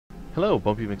Hello,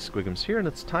 Bumpy McSquigums here, and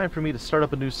it's time for me to start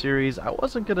up a new series. I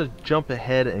wasn't going to jump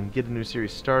ahead and get a new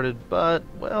series started, but,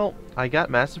 well, I got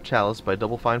Massive Chalice by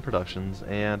Double Fine Productions,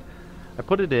 and I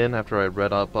put it in after I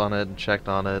read up on it and checked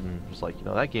on it, and was like, you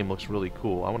know, that game looks really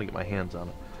cool. I want to get my hands on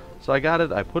it. So I got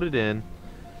it, I put it in,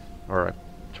 or I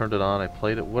turned it on, I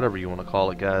played it, whatever you want to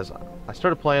call it, guys. I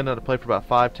started playing it, I played for about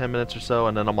 5-10 minutes or so,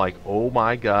 and then I'm like, oh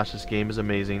my gosh, this game is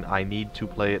amazing. I need to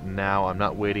play it now. I'm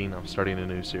not waiting, I'm starting a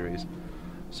new series.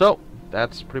 So,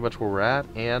 that's pretty much where we're at,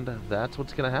 and that's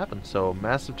what's going to happen. So,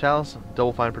 Massive Chalice,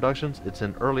 Double Fine Productions, it's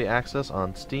in early access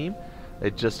on Steam.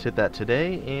 It just hit that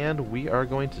today, and we are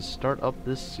going to start up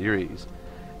this series.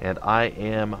 And I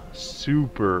am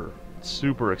super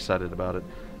excited about it.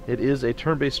 It is a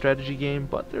turn-based strategy game,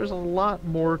 but there's a lot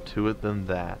more to it than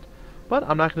that. But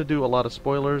I'm not going to do a lot of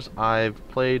spoilers. I've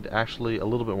played actually a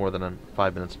little bit more than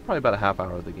 5 minutes, probably about a half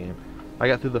hour of the game. I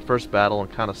got through the first battle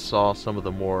and kind of saw some of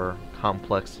the more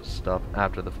complex stuff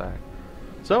after the fact.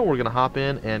 So we're going to hop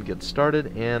in and get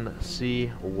started and see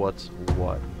what's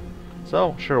what.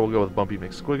 So sure, we'll go with Bumpy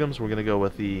McSquigums. We're going to go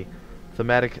with the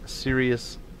thematic,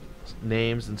 serious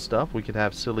names and stuff. We could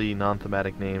have silly,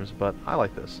 non-thematic names, but I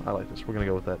like this. We're going to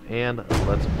go with that. And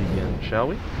let's begin, shall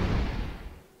we?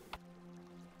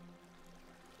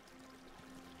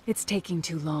 It's taking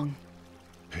too long.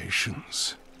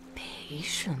 Patience.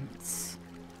 Patience?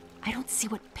 I don't see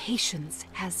what patience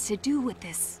has to do with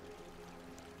this.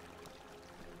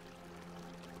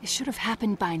 It should have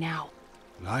happened by now.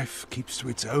 Life keeps to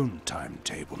its own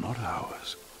timetable, not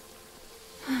ours.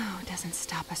 Oh, it doesn't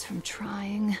stop us from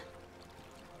trying.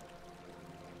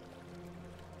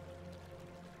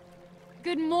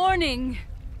 Good morning.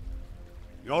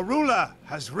 Your ruler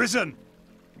has risen.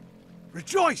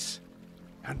 Rejoice,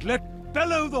 and let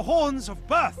bellow the horns of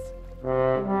birth.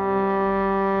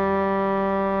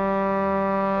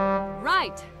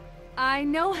 Right. I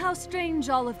know how strange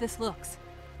all of this looks,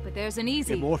 but there's an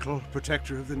easy... Immortal,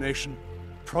 protector of the nation,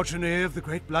 progeny of the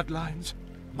great bloodlines,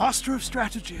 master of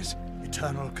strategies,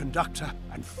 eternal conductor,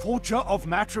 and forger of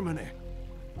matrimony.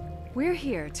 We're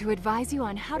here to advise you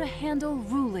on how to handle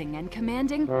ruling and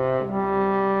commanding...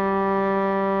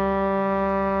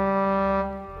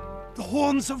 The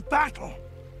horns of battle!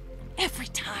 Every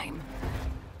time.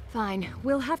 Fine,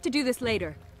 we'll have to do this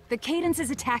later. The Cadence is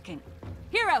attacking.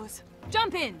 Heroes,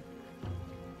 jump in!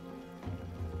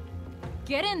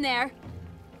 Get in there!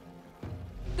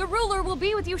 The ruler will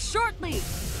be with you shortly!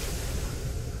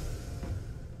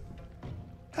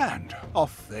 And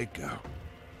off they go.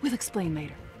 We'll explain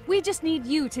later. We just need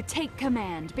you to take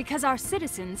command, because our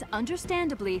citizens,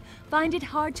 understandably, find it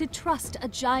hard to trust a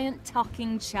giant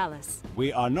talking chalice.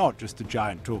 We are not just a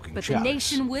giant talking But chalice. the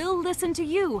nation will listen to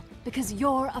you, because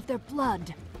you're of their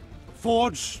blood.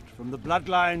 Forged from the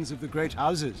bloodlines of the great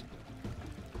houses.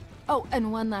 Oh,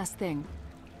 and one last thing.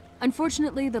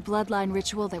 Unfortunately, the bloodline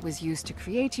ritual that was used to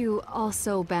create you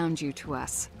also bound you to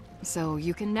us. So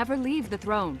you can never leave the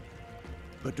throne.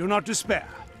 But do not despair.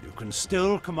 You can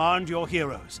still command your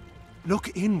heroes.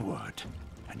 Look inward,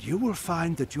 and you will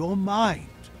find that your mind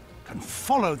can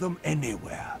follow them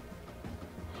anywhere.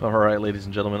 Alright, ladies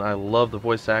and gentlemen, I love the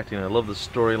voice acting, I love the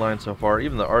storyline so far,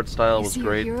 even the art style was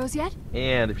great. Your heroes yet?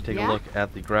 And if you take a look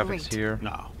at the graphics Great. here,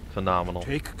 Now, phenomenal.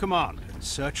 take command and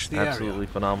search the Absolutely area.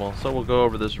 phenomenal. So we'll go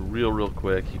over this real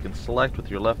quick. You can select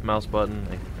with your left mouse button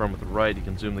and confirm with the right. You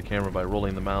can zoom the camera by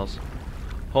rolling the mouse.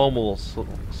 Home will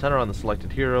center on the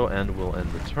selected hero and will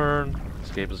end the turn.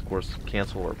 Escape is, of course,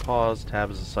 cancel or pause. Tab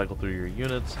is to cycle through your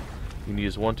units. You can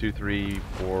use 1, 2, 3,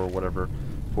 4, whatever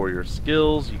for your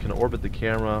skills. You can orbit the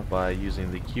camera by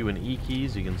using the Q and E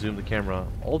keys. You can zoom the camera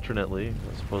alternately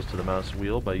as opposed to the mouse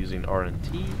wheel by using R and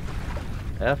T.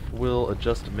 F will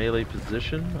adjust melee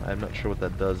position. I'm not sure what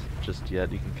that does just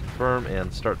yet. You can confirm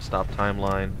and start-stop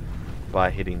timeline by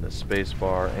hitting the space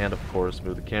bar, and of course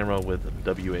move the camera with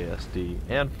WASD,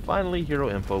 and finally hero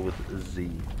info with Z.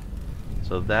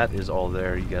 So that is all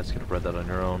there. You guys could have read that on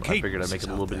your own. I figured I'd make it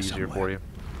a little bit easier for you.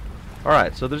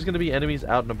 Alright, so there's going to be enemies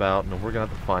out and about, and we're going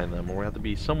to have to find them, and we're going to have to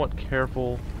be somewhat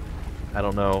careful. I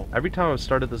don't know. Every time I've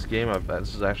started this game,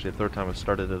 this is actually the third time I've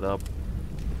started it up.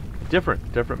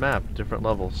 Different map, different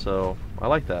levels, so I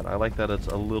like that. I like that it's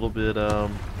a little bit, I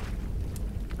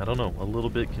don't know, a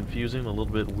little bit confusing, a little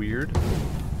bit weird,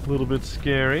 a little bit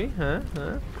scary,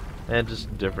 and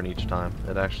just different each time.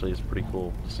 It actually is pretty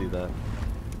cool to see that.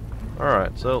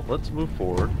 Alright, so let's move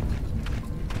forward.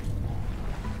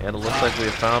 And it looks like we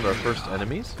have found our first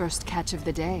enemies. First catch of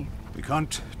the day. We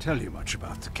can't tell you much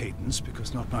about the Cadence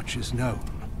because not much is known.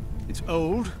 It's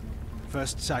old,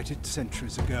 first sighted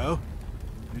centuries ago.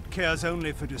 It cares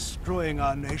only for destroying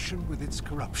our nation with its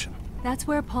corruption. That's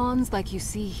where pawns like you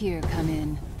see here come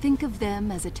in. Think of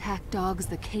them as attack dogs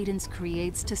the Cadence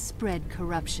creates to spread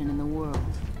corruption in the world.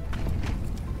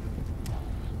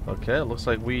 Okay, it looks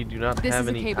like we do not This have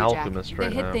is a any caber jack. alchemists right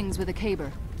They hit now. things with a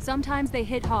caber. Sometimes they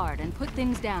hit hard and put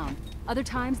things down. Other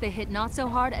times they hit not so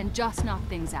hard and just knock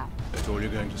things out. That's all you're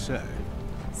going to say?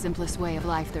 Simplest way of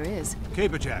life there is.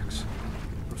 Caberjacks.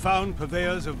 Profound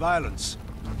purveyors of violence.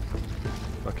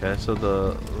 Okay, so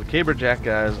the caber jack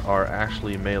guys are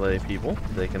actually melee people.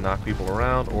 They can knock people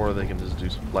around, or they can just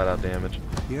do some flat-out damage.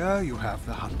 Here you have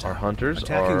the hunter. Our hunters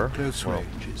attacking are... close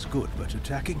range is good, but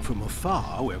attacking from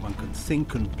afar, where one can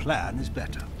think and plan, is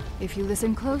better. If you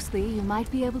listen closely, you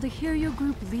might be able to hear your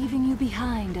group leaving you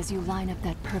behind as you line up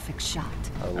that perfect shot.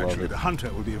 I love Actually, it. the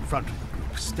hunter will be in front of the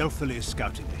group, stealthily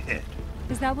scouting ahead.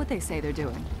 Is that what they say they're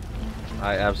doing?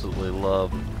 I absolutely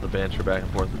love the banter back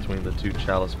and forth between the two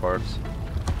chalice parts.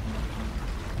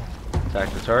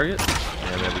 Attack the target,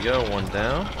 and there we go, one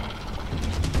down.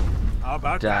 How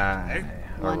about that, eh? Die.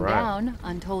 One Alright. down,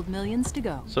 untold millions to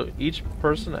go. So each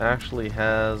person actually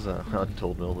has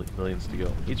untold millions to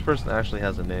go. Each person actually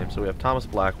has a name. So we have Thomas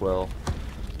Blackwell,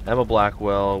 Emma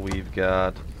Blackwell. We've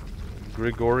got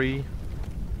Grigory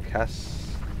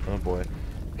Kasavin.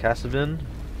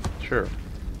 Sure.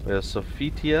 We have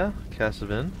Sofitia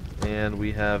Kasavin, and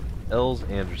we have Els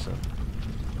Anderson.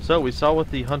 So we saw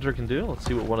what the hunter can do. Let's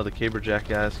see what one of the caberjack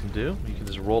guys can do. You can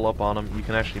just roll up on them. You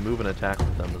can actually move and attack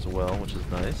with them as well, which is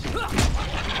nice.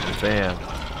 Bam.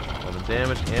 11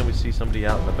 damage, and we see somebody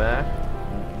out in the back.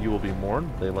 You will be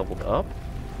mourned. They leveled up.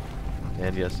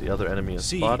 And yes, the other enemy is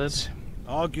spotted. Seeds,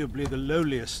 arguably the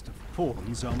lowliest of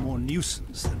pawns, are more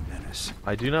nuisance than menace.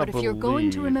 I do not But if believe... you're going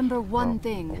to remember I'll one let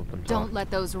thing, them talk. don't let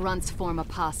those runts form a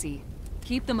posse.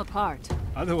 Keep them apart.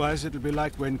 Otherwise, it'll be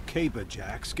like when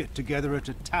caberjacks get together at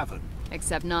a tavern.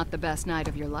 Except not the best night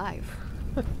of your life.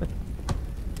 This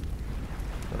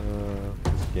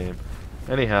game.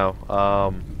 Anyhow,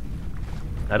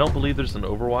 I don't believe there's an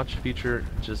Overwatch feature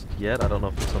just yet. I don't know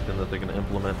if it's something that they're going to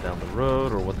implement down the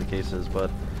road or what the case is,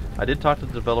 but I did talk to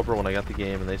the developer when I got the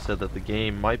game, and they said that the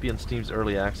game might be in Steam's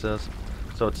early access,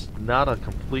 so it's not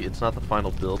the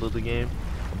final build of the game,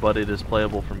 but it is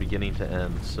playable from beginning to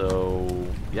end. So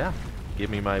yeah, give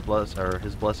me my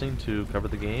his blessing to cover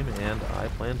the game, and I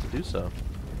plan to do so.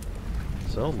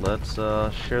 So let's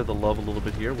share the love a little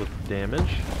bit here with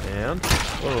damage, and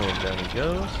boom, down he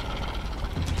goes.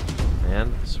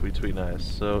 And sweet, sweet, nice.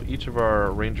 So each of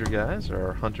our ranger guys, or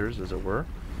our hunters as it were,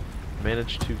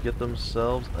 managed to get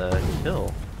themselves a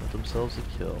kill.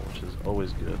 Which is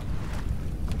always good.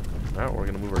 Alright, we're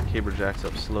going to move our caberjacks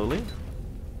up slowly.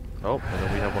 Oh, and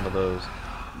then we have one of those.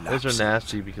 Those are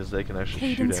nasty because they can actually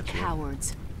Cadence shoot at you.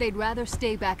 cowards. They'd rather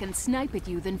stay back and snipe at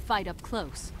you than fight up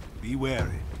close. Be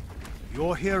wary. If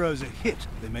your heroes are hit,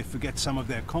 they may forget some of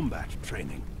their combat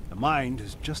training. The mind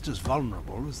is just as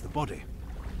vulnerable as the body.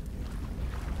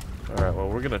 Alright, well,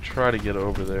 we're going to try to get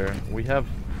over there. We have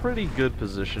pretty good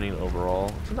positioning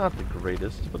overall. It's not the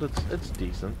greatest, but it's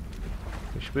decent.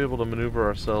 We should be able to maneuver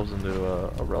ourselves into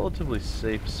a relatively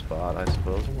safe spot, I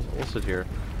suppose. We'll sit here.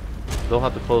 They'll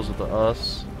have to close with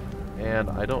us, and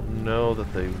I don't know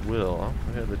that they will. Oh,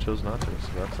 okay, they chose not to,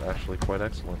 so that's actually quite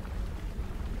excellent.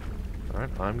 Alright,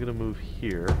 I'm going to move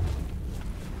here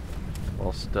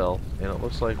while stealth, and it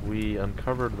looks like we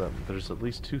uncovered them. There's at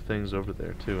least two things over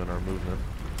there, too, in our movement.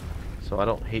 So I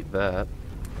don't hate that.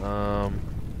 I'm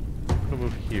going to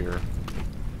move here.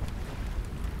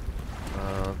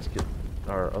 Let's get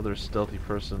our other stealthy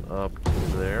person up to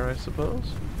there, I suppose.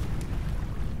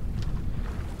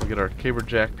 We'll get our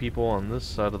caberjack people on this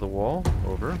side of the wall.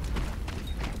 Over.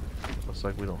 Looks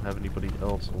like we don't have anybody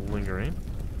else lingering.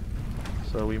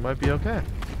 So we might be okay.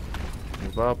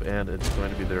 Move up, and it's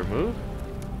going to be their move.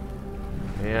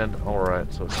 And,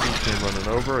 alright, so he came running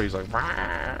over. He's like,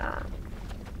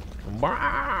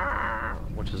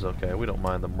 which is okay. We don't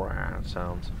mind the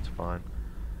sounds. It's fine.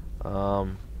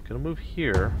 Gonna move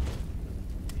here.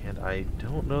 And I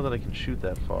don't know that I can shoot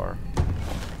that far.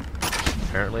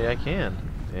 Apparently I can.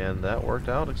 And that worked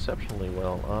out exceptionally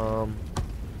well. I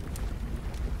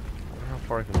wonder how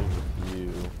far I can move with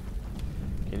you.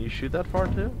 Can you shoot that far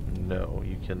too? No,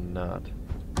 you cannot.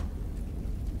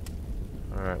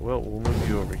 Alright, well, we'll move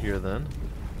you over here then.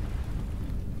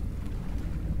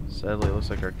 Sadly, it looks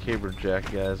like our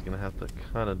caberjack guy is going to have to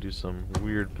kind of do some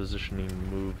weird positioning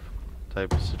move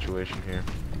type of situation here.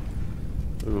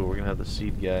 Ooh, we're going to have the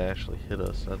seed guy actually hit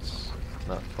us. That's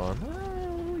not fun.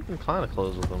 Well, we can kind of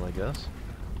close with them, I guess.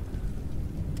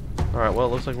 Alright, well, it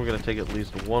looks like we're going to take at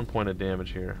least 1 point of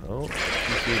damage here. Oh, two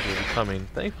seeds will be coming.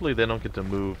 Thankfully, they don't get to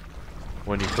move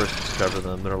when you first discover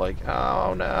them. They're like,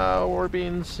 oh no, we're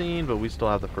being seen, but we still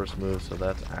have the first move, so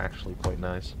that's actually quite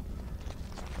nice.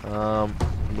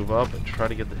 Move up and try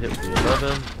to get the hit with the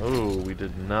 11. Oh, we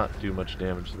did not do much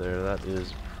damage there. That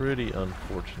is pretty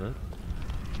unfortunate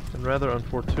and rather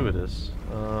unfortuitous.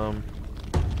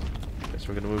 Guess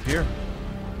we're gonna move here.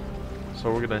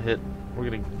 So we're gonna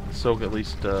soak at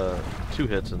least 2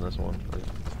 hits in this one.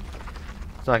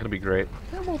 It's not gonna be great.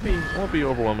 It won't be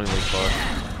overwhelmingly fun.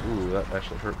 Ooh, that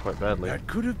actually hurt quite badly. That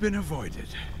could have been avoided.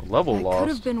 A level That lost. could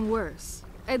have been worse.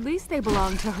 At least they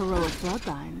belong to heroic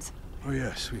bloodlines. Oh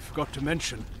yes, we forgot to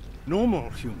mention, normal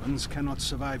humans cannot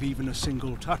survive even a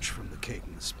single touch from the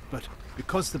Cadence, but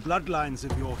because the bloodlines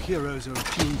of your heroes are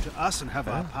attuned to us and have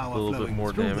our power a little flowing bit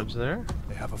more through damage them, there.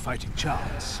 they have a fighting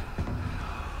chance.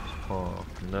 Oh,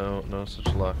 no such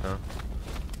luck, huh?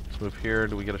 Let's move here.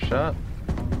 Do we get a shot?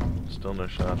 Still no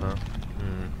shot, huh?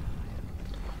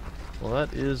 Well,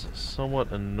 that is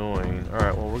somewhat annoying.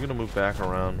 Alright, well, we're going to move back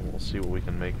around. We'll see what we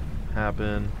can make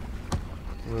happen.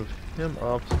 Move him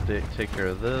up to take care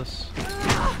of this.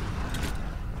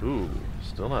 Ooh,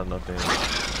 still not enough damage.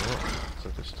 Oh, looks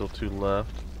like there's still 2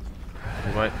 left.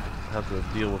 We might have to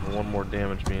deal with 1 more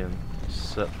damage being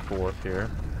set forth here.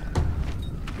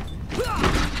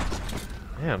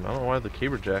 Man, I don't know why the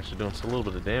Caberjacks are doing so little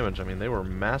bit of damage. I mean, they were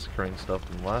massacring stuff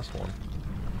in the last one.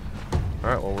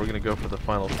 Alright, well, we're going to go for the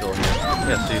final kill here.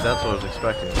 Yeah, see, that's what I was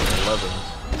expecting.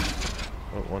 11s.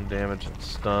 Oh, 1 damage and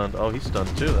stunned. Oh, he's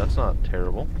stunned too. That's not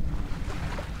terrible.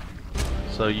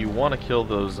 So you want to kill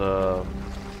those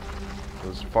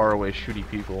far-away shooty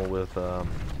people with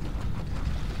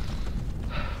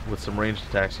some ranged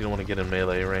attacks. You don't want to get in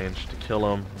melee range to kill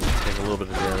them. Take a little bit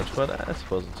of damage, but I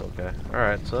suppose it's okay.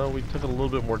 Alright, so we took a little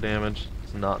bit more damage.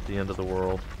 It's not the end of the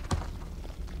world.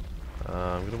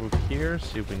 I'm going to move here,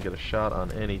 see if we can get a shot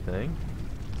on anything.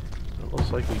 It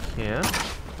looks like we can.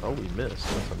 Oh, we missed.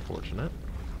 That's unfortunate.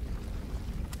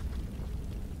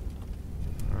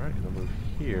 Alright, going to move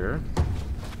here.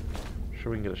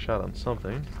 Sure we can get a shot on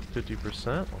something.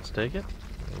 50%. Let's take it.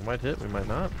 We might hit, we might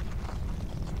not.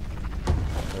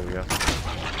 There we go.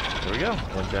 There we go.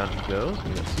 And down he goes.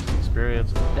 We get some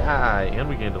experience. Die! And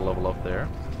we gained a level up there.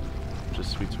 Which is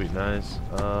sweet, sweet nice.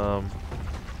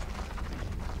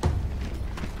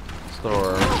 Let's throw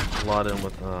our lot in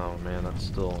with... Oh man, that's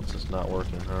still... It's just not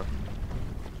working, huh?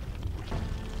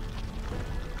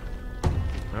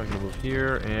 Now we're going to move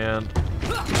here, and...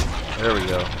 There we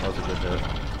go. That was a good hit.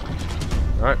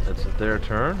 Alright, it's their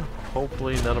turn.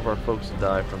 Hopefully none of our folks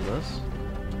die from this.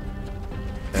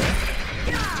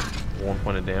 Okay. 1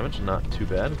 point of damage, not too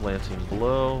bad. Glancing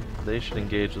blow. They should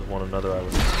engage with one another, I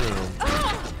would assume.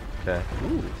 Okay.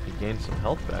 Ooh, he gained some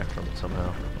health back from it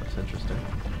somehow. That's interesting.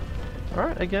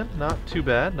 Alright, again, not too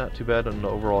bad. Not too bad in the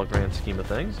overall grand scheme of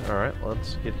things. Alright,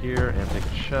 let's get here and take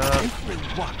a shot.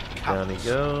 Down he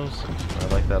goes. I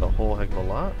like that a whole heck of a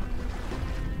lot.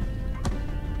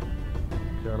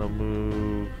 Gonna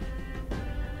move...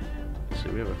 Let's see,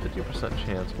 we have a 50%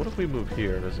 chance. What if we move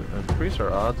here? Does it increase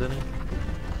our odds any?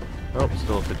 Oh,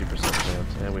 still a 50%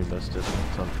 chance. And we missed it.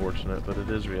 It's unfortunate, but it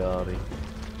is reality.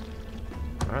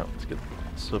 Alright, let's get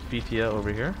Sophitia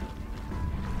over here.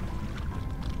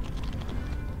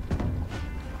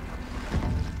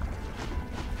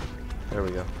 There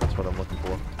we go. That's what I'm looking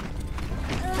for.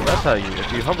 So that's how you...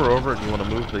 If you hover over it and you want to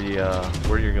move the...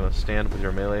 where you're going to stand with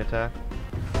your melee attack,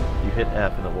 you hit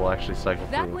F and it will actually cycle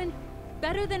through. That went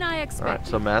better than I expected. Alright,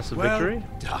 so massive victory.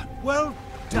 Done. Well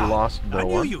done. We lost no I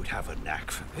one. knew you'd have a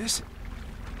knack for this.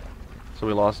 So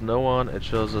we lost no one. It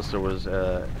shows us there was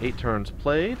 8 turns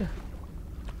played.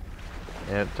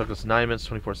 And it took us 9 minutes,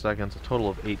 24 seconds. A total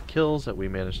of 8 kills that we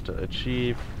managed to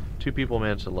achieve. 2 people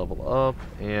managed to level up.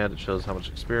 And it shows how much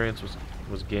experience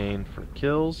was gained for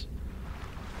kills.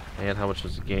 And how much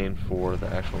was gained for the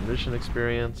actual mission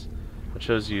experience. It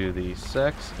shows you the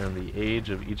sex and the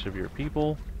age of each of your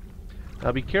people.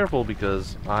 Now be careful,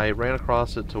 because I ran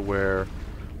across it to where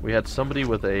we had somebody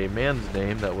with a man's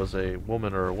name that was a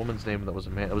woman, or a woman's name that was a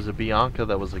man. It was a Bianca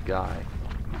that was a guy.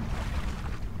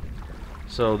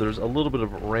 So there's a little bit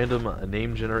of random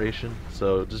name generation,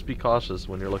 so just be cautious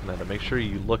when you're looking at it. Make sure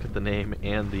you look at the name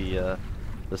and the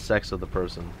sex of the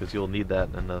person, because you'll need that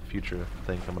in the future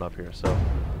thing coming up here. So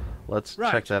let's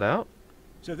check that out.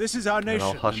 So this is our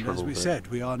nation, and as we said,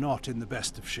 we are not in the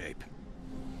best of shape.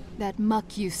 That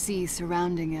muck you see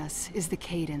surrounding us is the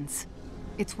Cadence.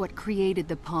 It's what created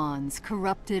the pawns,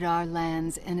 corrupted our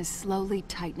lands, and is slowly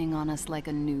tightening on us like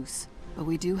a noose. But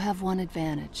we do have one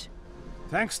advantage.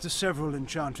 Thanks to several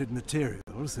enchanted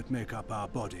materials that make up our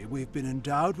body, we've been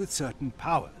endowed with certain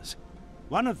powers.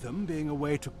 One of them being a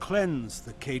way to cleanse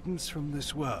the Cadence from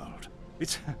this world.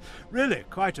 It's really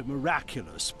quite a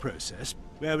miraculous process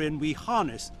wherein we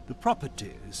harness the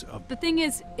properties of... The thing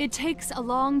is, it takes a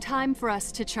long time for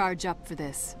us to charge up for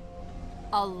this.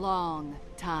 A long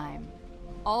time.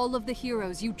 All of the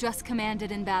heroes you just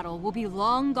commanded in battle will be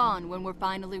long gone when we're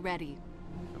finally ready.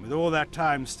 And with all that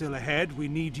time still ahead, we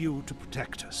need you to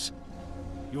protect us.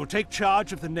 You will take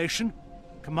charge of the nation,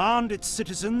 command its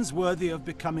citizens worthy of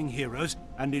becoming heroes,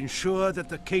 and ensure that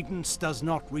the Cadence does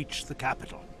not reach the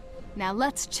capital. Now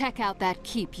let's check out that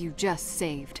keep you just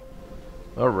saved.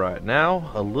 Alright,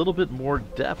 now a little bit more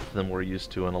depth than we're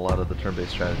used to in a lot of the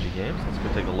turn-based strategy games. Let's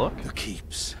go take a look. The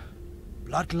keeps.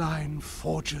 Bloodline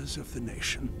forgers of the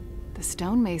nation. The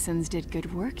stonemasons did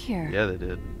good work here. Yeah, they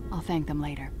did. I'll thank them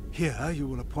later. Here you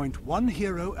will appoint one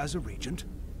hero as a regent,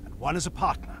 and one as a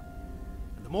partner.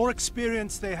 And the more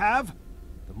experience they have,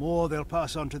 the more they'll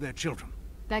pass on to their children.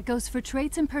 That goes for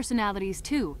traits and personalities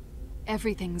too.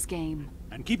 Everything's game.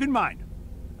 And keep in mind,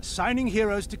 assigning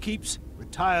heroes to keeps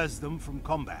retires them from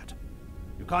combat.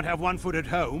 You can't have one foot at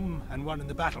home and one in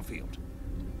the battlefield.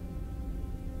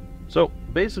 So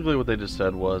basically what they just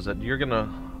said was that you're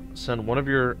gonna send one of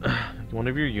your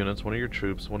units, one of your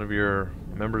troops, one of your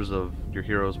members of your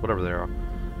heroes, whatever they are,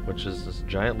 which is this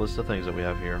giant list of things that we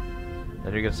have here,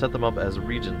 and you're gonna set them up as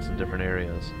regents in different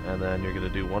areas, and then you're gonna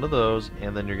do one of those,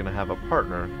 and then you're gonna have a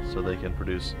partner so they can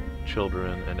produce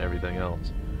children and everything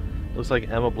else. Looks like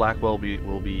Emma Blackwell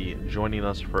will be joining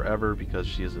us forever because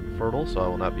she is infertile, so I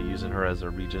will not be using her as a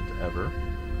regent ever.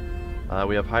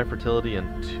 We have high fertility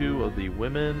in 2 of the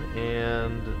women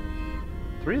and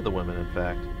 3 of the women, in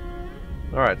fact.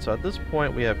 Alright, so at this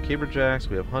point we have caberjacks,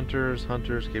 we have hunters,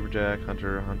 caberjack,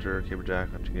 hunter,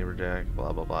 caberjack, hunter, caberjack,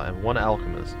 blah blah blah, and 1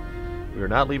 alchemist. We are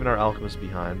not leaving our alchemist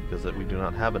behind because we do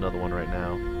not have another one right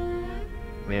now.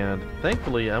 And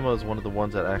thankfully Emma is one of the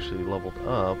ones that actually leveled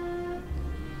up,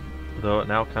 though it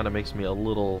now kind of makes me a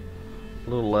little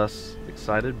less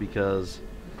excited because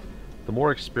the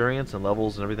more experience and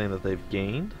levels and everything that they've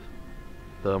gained,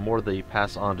 the more they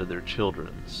pass on to their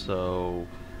children. So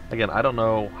again, I don't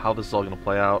know how this is all going to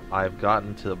play out. I've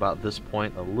gotten to about this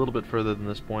point, a little bit further than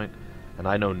this point, and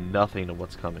I know nothing of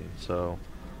what's coming. So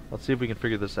let's see if we can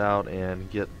figure this out and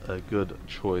get a good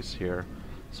choice here.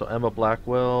 So Emma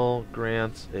Blackwell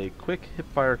grants a quick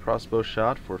hipfire crossbow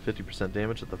shot for 50%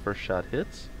 damage if the first shot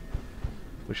hits.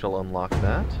 We shall unlock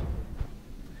that.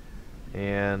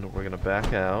 And we're going to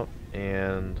back out,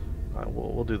 and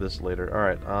we'll do this later.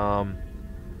 Alright,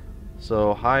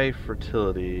 so high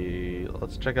fertility.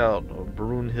 Let's check out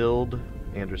Brunhild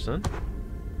Anderson.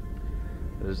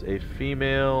 It is a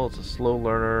female, it's a slow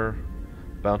learner,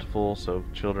 bountiful, so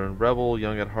children, rebel,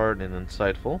 young at heart, and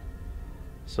insightful.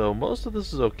 So most of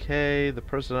this is okay. The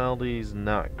personality is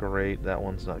not great. That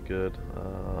one's not good.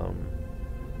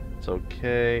 It's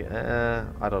okay.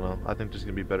 I don't know. I think there's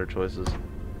going to be better choices.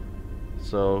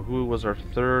 So who was our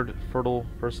 3rd fertile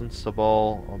person?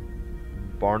 Sabal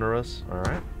Barnerus.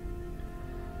 Alright.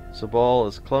 Sabal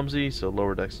is clumsy, so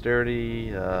lower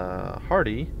dexterity.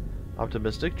 Hardy,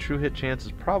 optimistic. True hit chance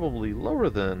is probably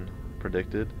lower than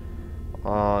predicted.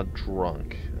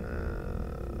 Drunk.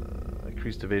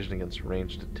 Increased evasion against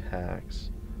ranged attacks.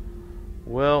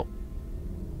 Well,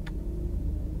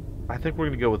 I think we're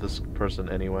going to go with this person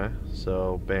anyway.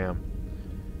 So, bam.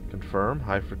 Confirm.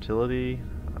 High fertility.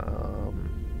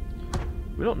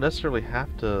 We don't necessarily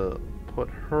have to put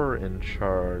her in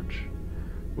charge.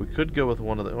 We could go with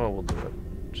one of the... Oh, we'll do it.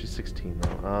 She's 16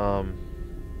 though.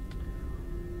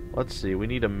 Let's see. We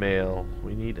need a male.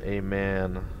 We need a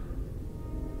man.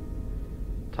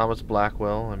 Thomas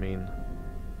Blackwell. I mean,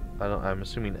 I'm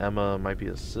assuming Emma might be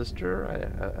his sister.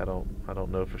 I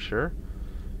don't know for sure.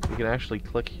 You can actually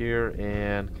click here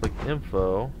and click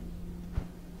info,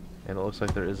 and it looks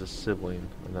like there is a sibling,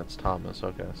 and that's Thomas.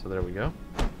 Okay, so there we go.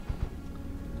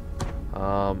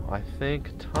 I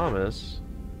think Thomas,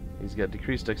 he's got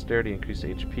decreased dexterity, increased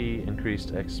HP,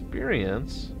 increased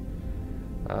experience.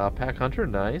 Pack hunter,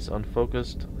 nice.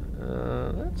 Unfocused,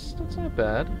 that's not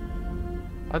bad.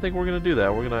 I think we're gonna do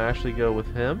that. We're gonna actually go with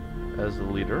him as the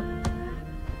leader.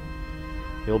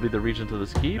 He'll be the regent of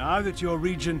this keep. Now that your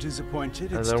regent is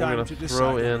appointed, it's time to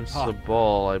decide. And then we're going to throw in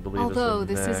Sabal, I believe. Although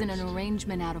this next. isn't an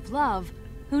arrangement out of love,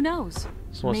 who knows?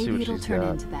 Maybe it'll turn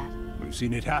into that. We've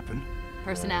seen it happen.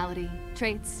 Personality,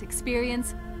 traits,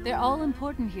 experience, they're all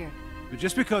important here. But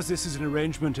just because this is an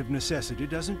arrangement of necessity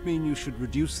doesn't mean you should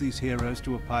reduce these heroes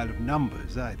to a pile of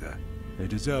numbers either. They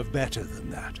deserve better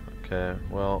than that. Okay,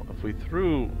 well, if we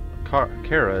threw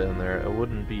Kara in there, it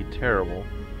wouldn't be terrible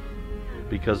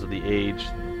because of the age,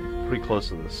 pretty close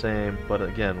to the same. But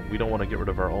again, we don't want to get rid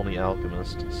of our only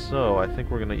alchemist, so I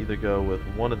think we're going to either go with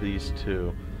one of these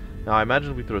two. Now I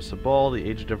imagine if we throw Sabal, the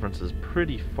age difference is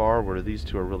pretty far, where these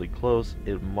two are really close.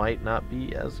 It might not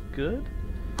be as good.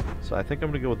 So I think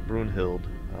I'm going to go with Brunhild.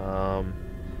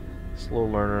 Slow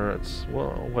learner, it's,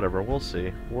 well, whatever, we'll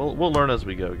see. We'll learn as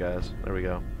we go, guys. There we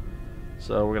go.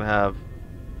 So we're going to have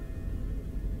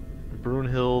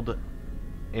Brunhild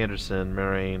Anderson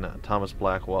marrying Thomas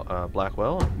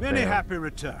Blackwell. Many Bam. happy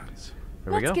returns.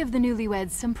 There we Let's go. give the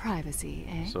newlyweds some privacy,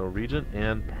 eh? So regent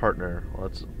and partner.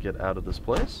 Let's get out of this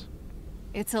place.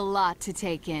 It's a lot to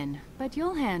take in, but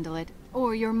you'll handle it,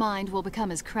 or your mind will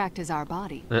become as cracked as our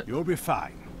body. You'll be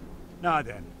fine. Now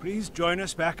then, please join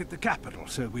us back at the capital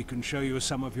so we can show you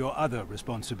some of your other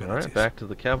responsibilities. Alright, back to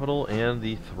the capital and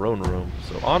the throne room.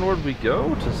 So onward we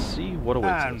go to see what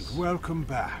awaits And us. welcome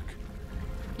back.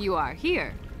 You are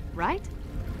here, right?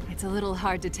 It's a little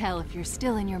hard to tell if you're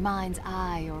still in your mind's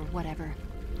eye or whatever.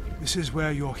 This is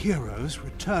where your heroes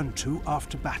return to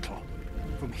after battle.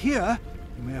 From here,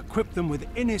 you may equip them with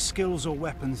any skills or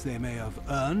weapons they may have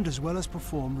earned, as well as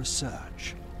perform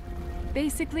research.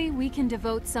 Basically, we can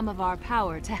devote some of our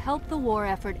power to help the war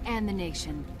effort and the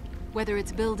nation. Whether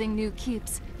it's building new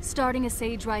keeps, starting a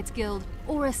Sage Rights Guild,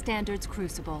 or a Standards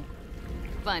Crucible.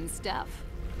 Fun stuff.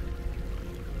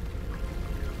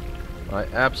 I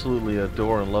absolutely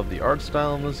adore and love the art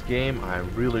style in this game. I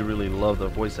really, really love the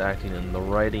voice acting and the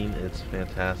writing. It's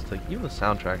fantastic. Even the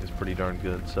soundtrack is pretty darn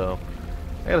good. So,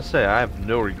 I gotta say, I have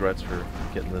no regrets for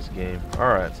getting this game.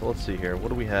 Alright, so let's see here. What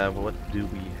do we have? What do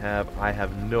we have? I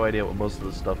have no idea what most of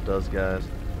this stuff does, guys.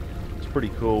 It's pretty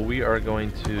cool. We are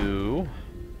going to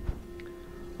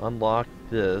unlock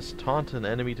this. Taunt an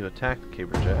enemy to attack the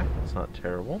Caberjack. That's not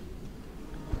terrible.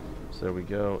 So there we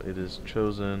go. It is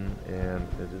chosen, and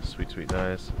it is sweet, sweet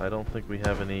nice. I don't think we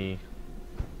have any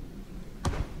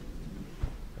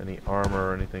armor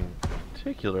or anything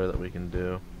particular that we can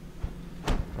do.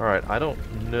 Alright, I don't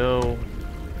know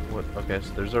what... Okay,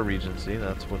 so there's our Regency.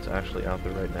 That's what's actually out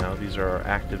there right now. These are our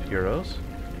active heroes,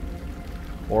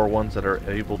 or ones that are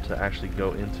able to actually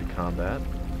go into combat.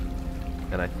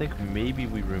 And I think maybe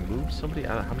we removed somebody.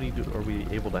 How many are we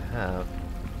able to have?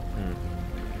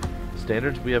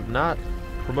 Standards. We have not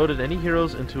promoted any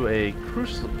heroes into a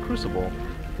crucible.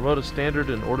 Promote a standard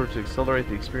in order to accelerate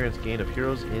the experience gain of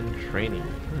heroes in training.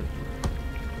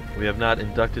 We have not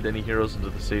inducted any heroes into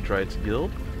the Sage Rights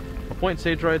Guild. Appoint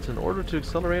Sage Rights in order to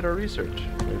accelerate our research.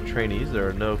 We have trainees. There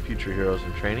are no future heroes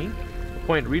in training.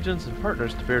 Appoint regents and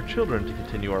partners to bear children to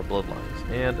continue our bloodlines.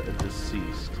 And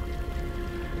deceased.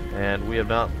 And we have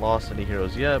not lost any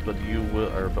heroes yet, but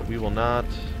we will not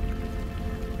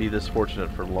be this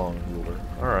fortunate for long, ruler.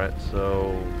 Alright,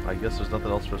 so I guess there's nothing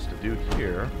else for us to do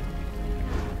here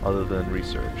other than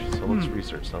research. So let's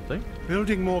research something.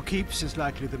 Building more keeps is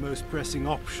likely the most pressing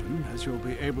option, as you'll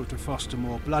be able to foster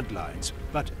more bloodlines.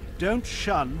 But don't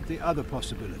shun the other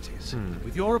possibilities.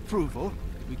 With your approval,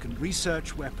 we can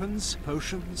research weapons,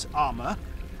 potions, armor.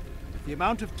 If the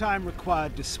amount of time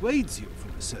required dissuades you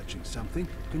from researching something,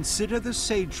 consider the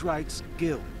Sage Rights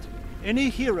Guild. Any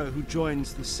hero who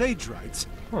joins the Sage Rights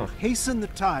will hasten the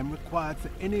time required for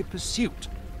any pursuit.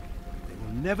 They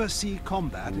will never see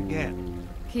combat again.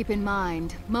 Keep in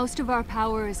mind, most of our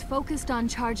power is focused on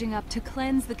charging up to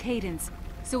cleanse the Cadence,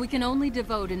 so we can only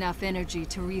devote enough energy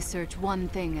to research one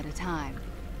thing at a time.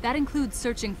 That includes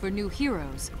searching for new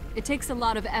heroes. It takes a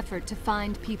lot of effort to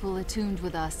find people attuned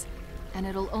with us, and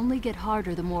it'll only get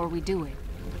harder the more we do it.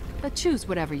 But choose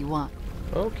whatever you want.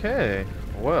 Okay,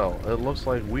 well, it looks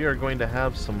like we are going to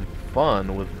have some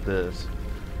fun with this.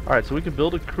 Alright, so we can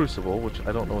build a crucible, which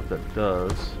I don't know what that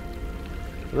does.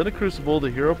 Within a crucible,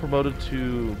 the hero promoted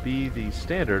to be the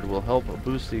standard will help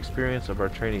boost the experience of our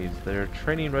trainees. Their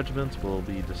training regiments will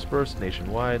be dispersed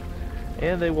nationwide,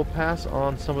 and they will pass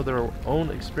on some of their own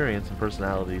experience and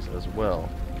personalities as well.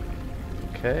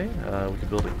 Okay, we can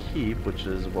build a keep, which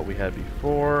is what we had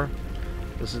before.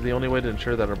 This is the only way to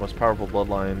ensure that our most powerful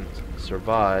bloodlines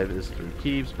survive is through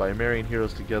keeps. By marrying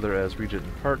heroes together as regent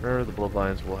and partner, the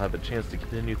bloodlines will have a chance to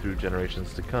continue through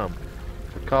generations to come.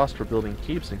 The cost for building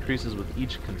keeps increases with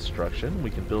each construction. We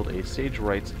can build a Sage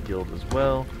Rights Guild as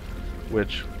well,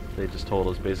 which they just told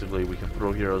us basically we can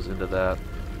throw heroes into that,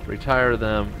 retire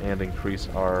them, and increase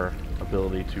our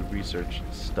ability to research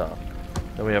stuff.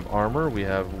 Then we have armor, we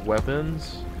have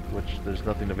weapons, which there's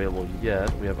nothing available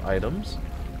yet. We have items.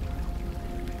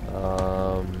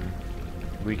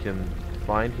 We can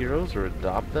find heroes or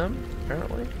adopt them,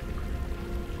 apparently.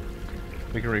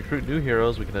 We can recruit new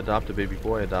heroes. We can adopt a baby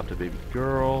boy, adopt a baby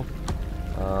girl.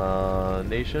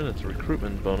 Nation, it's a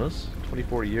recruitment bonus.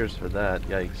 24 years for that,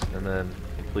 yikes. And then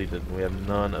completed. We have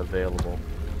none available.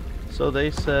 So they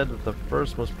said that the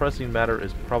first most pressing matter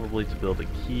is probably to build a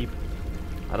keep.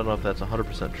 I don't know if that's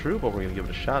 100% true, but we're going to give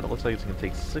it a shot. It looks like it's going to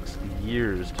take 6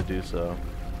 years to do so.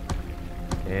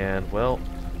 And, well,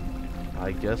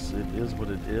 I guess it is what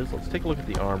it is. Let's take a look at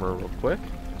the armor real quick.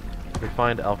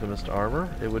 Refined alchemist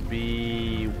armor. It would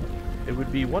be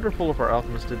wonderful if our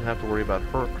alchemists didn't have to worry about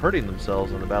hurting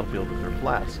themselves on the battlefield with their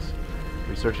flasks.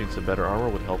 Researching some better armor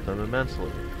would help them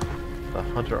immensely. The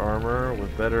hunter armor,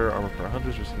 with better armor for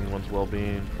hunters, risking one's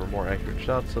well-being for more accurate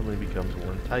shots suddenly becomes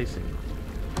more enticing.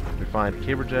 Refined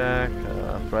caberjack,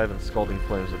 thrive in scalding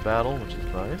flames of battle, which is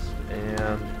nice,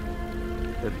 and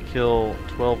we have to kill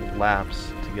 12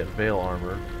 laps to get veil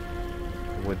armor,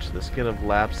 in which the skin of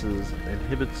lapses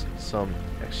inhibits some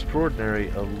extraordinary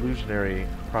illusionary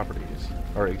properties,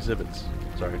 or exhibits,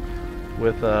 sorry.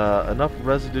 With enough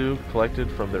residue collected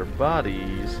from their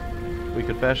bodies, we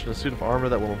could fashion a suit of armor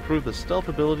that will improve the stealth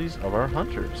abilities of our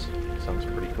hunters. Sounds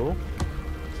pretty cool.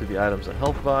 See the items: a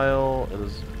health vial. It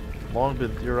has long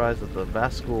been theorized that the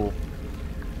Vascal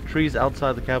trees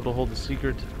outside the capital hold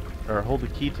the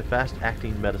key to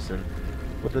fast-acting medicine.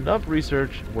 With enough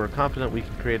research, we're confident we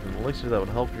can create an elixir that would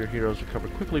help your heroes recover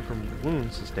quickly from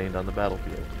wounds sustained on the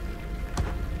battlefield.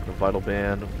 The vital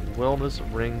band, wellness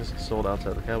rings sold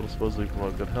outside the capital supposedly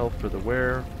promote good health for the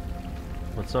wearer.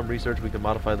 With some research, we can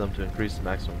modify them to increase the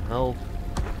maximum health.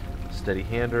 Steady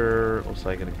hander looks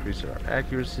like it increases our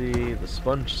accuracy. The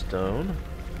sponge stone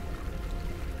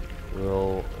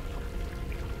will,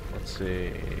 let's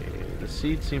see, the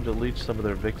seeds seem to leech some of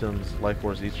their victims' life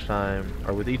force each time,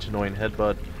 or with each annoying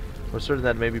headbutt. We're certain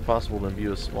that it may be possible to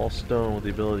imbue a small stone with the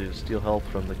ability to steal health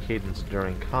from the Cadence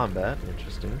during combat.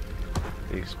 Interesting.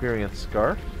 The experience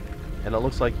scarf, and it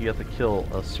looks like you have to kill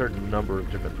a certain number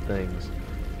of different things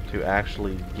to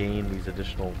actually gain these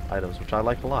additional items, which I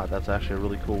like a lot. That's actually a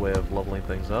really cool way of leveling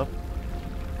things up.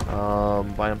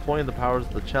 By employing the powers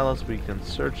of the chalice, we can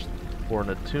search for an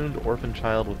attuned orphan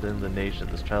child within the nation.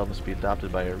 This child must be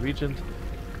adopted by a regent.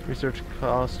 Research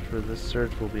cost for this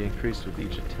search will be increased with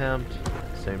each attempt.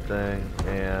 Same thing.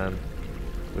 And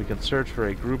we can search for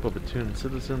a group of attuned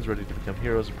citizens ready to become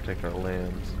heroes and protect our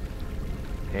lands.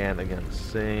 And again,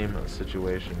 same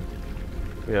situation.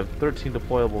 We have 13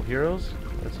 deployable heroes.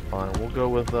 That's fine. We'll go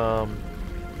with, I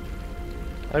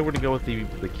think we're going to go with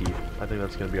the keep. I think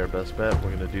that's going to be our best bet.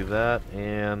 We're going to do that,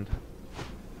 and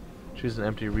choose an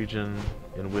empty region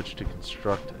in which to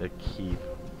construct a keep.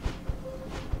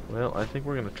 Well, I think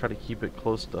we're going to try to keep it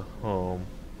close to home.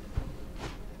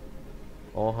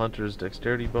 All hunters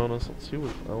dexterity bonus. Let's see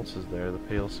what else is there. The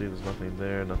pale sea, there's nothing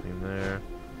there, nothing there.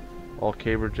 All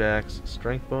caberjacks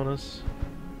strength bonus.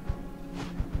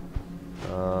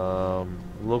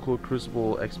 Local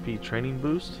crucible XP training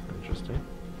boost. Interesting.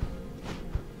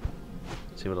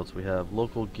 Let's see what else we have.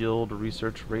 Local guild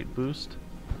research rate boost.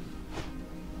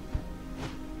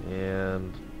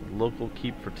 And local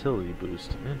keep fertility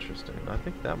boost. Interesting. I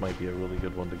think that might be a really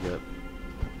good one to get.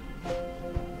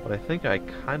 But I think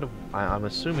I'm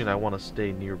assuming I want to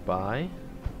stay nearby.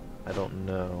 I don't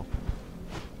know.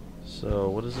 So,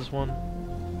 what is this one?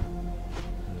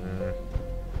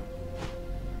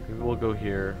 Maybe we'll go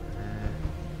here.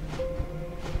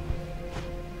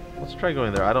 Let's try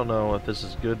going there. I don't know if this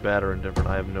is good, bad, or indifferent.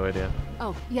 I have no idea.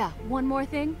 Oh, yeah, one more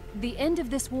thing. The end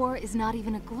of this war is not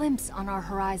even a glimpse on our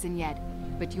horizon yet,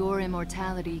 but your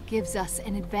immortality gives us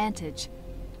an advantage.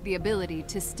 The ability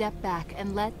to step back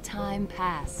and let time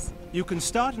pass. You can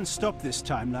start and stop this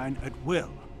timeline at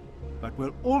will, but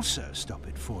we'll also stop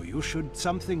it for you should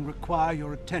something require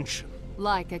your attention.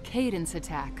 Like a Cadence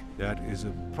attack. That is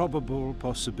a probable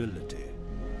possibility.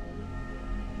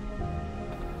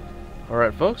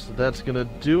 Alright folks, that's gonna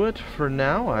do it for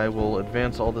now. I will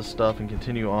advance all this stuff and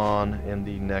continue on in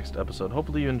the next episode.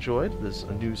 Hopefully you enjoyed this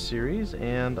new series,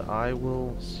 and I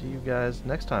will see you guys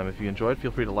next time. If you enjoyed,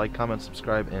 feel free to like, comment,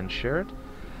 subscribe, and share it.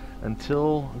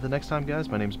 Until the next time, guys,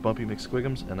 my name's Bumpy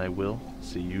McSquigums, and I will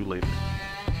see you later.